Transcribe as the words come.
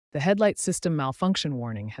The headlight system malfunction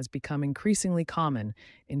warning has become increasingly common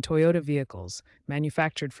in Toyota vehicles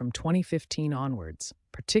manufactured from 2015 onwards,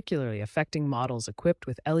 particularly affecting models equipped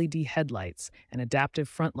with LED headlights and adaptive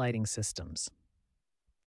front lighting systems.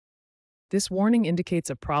 This warning indicates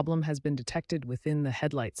a problem has been detected within the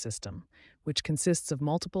headlight system, which consists of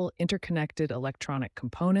multiple interconnected electronic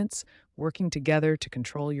components working together to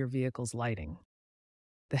control your vehicle's lighting.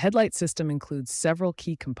 The headlight system includes several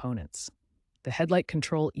key components: the headlight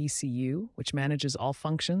control ECU, which manages all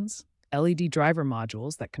functions, LED driver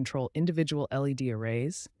modules that control individual LED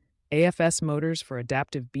arrays, AFS motors for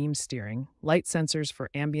adaptive beam steering, light sensors for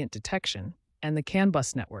ambient detection, and the CAN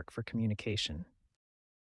bus network for communication.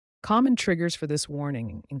 Common triggers for this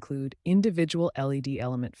warning include individual LED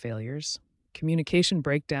element failures, communication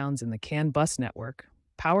breakdowns in the CAN bus network,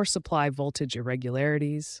 power supply voltage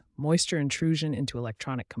irregularities, moisture intrusion into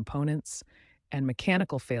electronic components, and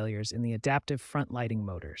mechanical failures in the adaptive front lighting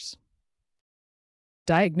motors.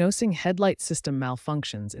 Diagnosing headlight system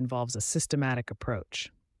malfunctions involves a systematic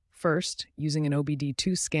approach. First, using an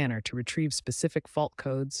OBD2 scanner to retrieve specific fault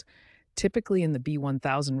codes, typically in the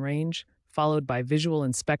B1000 range, followed by visual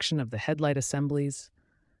inspection of the headlight assemblies,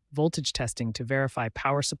 voltage testing to verify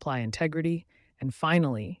power supply integrity, and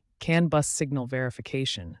finally, CAN bus signal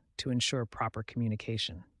verification to ensure proper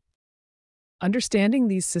communication. Understanding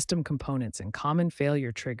these system components and common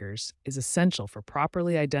failure triggers is essential for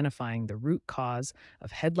properly identifying the root cause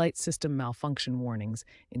of headlight system malfunction warnings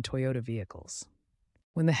in Toyota vehicles.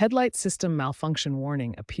 When the headlight system malfunction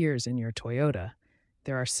warning appears in your Toyota,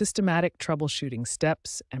 there are systematic troubleshooting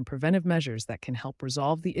steps and preventive measures that can help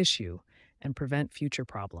resolve the issue and prevent future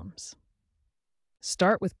problems.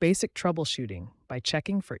 Start with basic troubleshooting by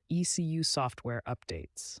checking for ECU software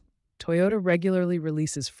updates. Toyota regularly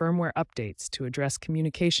releases firmware updates to address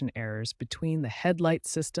communication errors between the headlight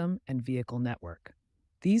system and vehicle network.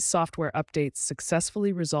 These software updates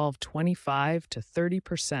successfully resolve 25 to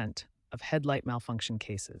 30% of headlight malfunction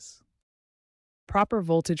cases. Proper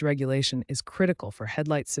voltage regulation is critical for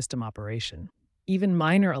headlight system operation. Even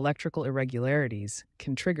minor electrical irregularities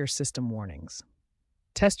can trigger system warnings.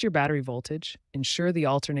 Test your battery voltage, ensure the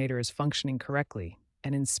alternator is functioning correctly,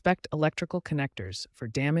 and inspect electrical connectors for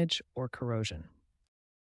damage or corrosion.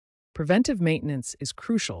 Preventive maintenance is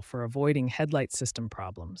crucial for avoiding headlight system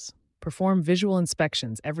problems. Perform visual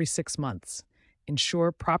inspections every 6 months.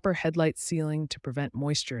 Ensure proper headlight sealing to prevent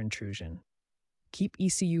moisture intrusion. Keep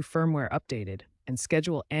ECU firmware updated and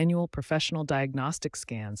schedule annual professional diagnostic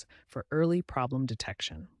scans for early problem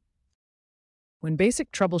detection. When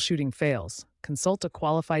basic troubleshooting fails, consult a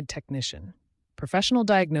qualified technician. Professional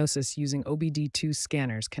diagnosis using OBD2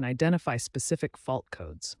 scanners can identify specific fault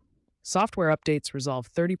codes. Software updates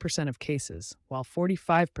resolve 30% of cases, while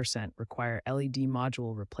 45% require LED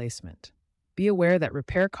module replacement. Be aware that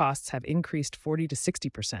repair costs have increased 40 to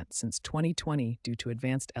 60% since 2020 due to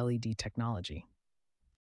advanced LED technology.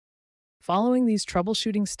 Following these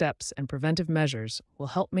troubleshooting steps and preventive measures will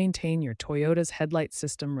help maintain your Toyota's headlight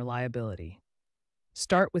system reliability.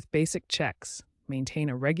 Start with basic checks, maintain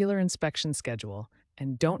a regular inspection schedule,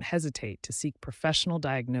 and don't hesitate to seek professional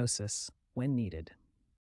diagnosis when needed.